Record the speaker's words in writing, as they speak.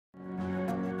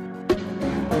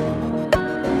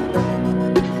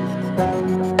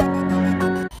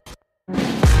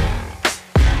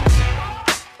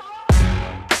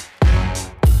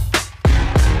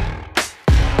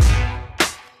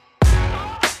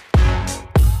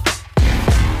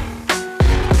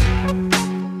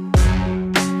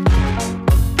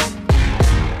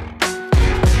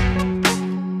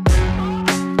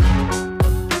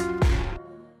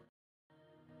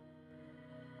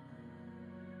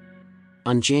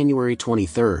On January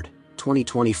 23,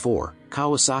 2024,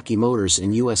 Kawasaki Motors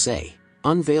in USA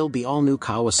unveiled the all-new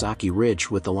Kawasaki Ridge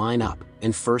with the line-up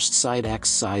and first side X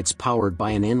sides powered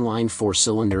by an inline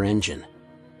 4-cylinder engine.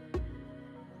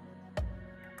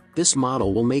 This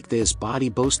model will make this body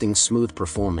boasting smooth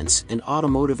performance and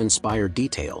automotive-inspired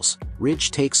details.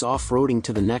 Ridge takes off-roading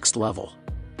to the next level.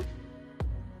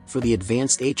 For the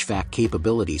advanced HVAC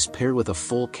capabilities paired with a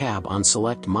full cab on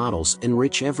select models,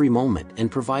 enrich every moment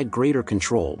and provide greater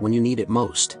control when you need it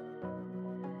most.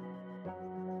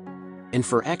 And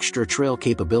for extra trail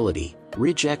capability,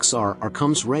 Ridge XR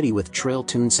comes ready with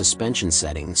trail-tuned suspension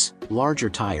settings, larger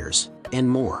tires, and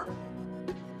more.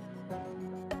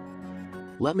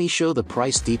 Let me show the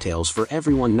price details for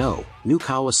everyone know. New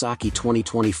Kawasaki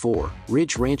 2024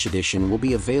 Ridge Ranch Edition will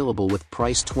be available with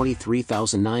price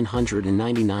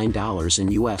 $23,999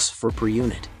 in US for per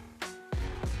unit.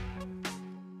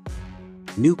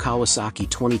 New Kawasaki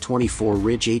 2024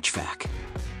 Ridge HVAC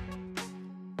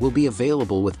will be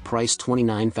available with price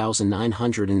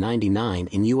 $29,999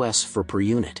 in US for per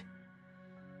unit.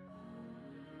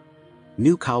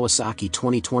 New Kawasaki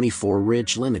 2024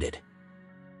 Ridge Limited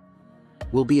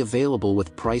will be available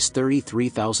with price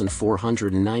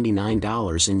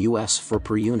 $33,499 in US for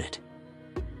per unit.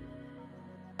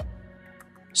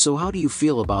 So how do you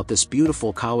feel about this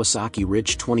beautiful Kawasaki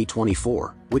Ridge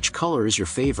 2024? Which color is your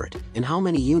favorite, and how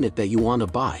many unit that you want to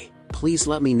buy? Please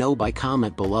let me know by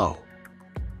comment below.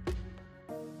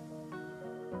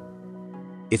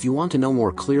 If you want to know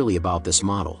more clearly about this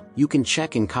model, you can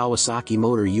check in Kawasaki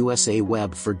Motor USA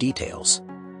web for details.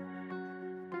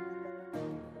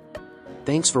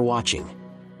 Thanks for watching.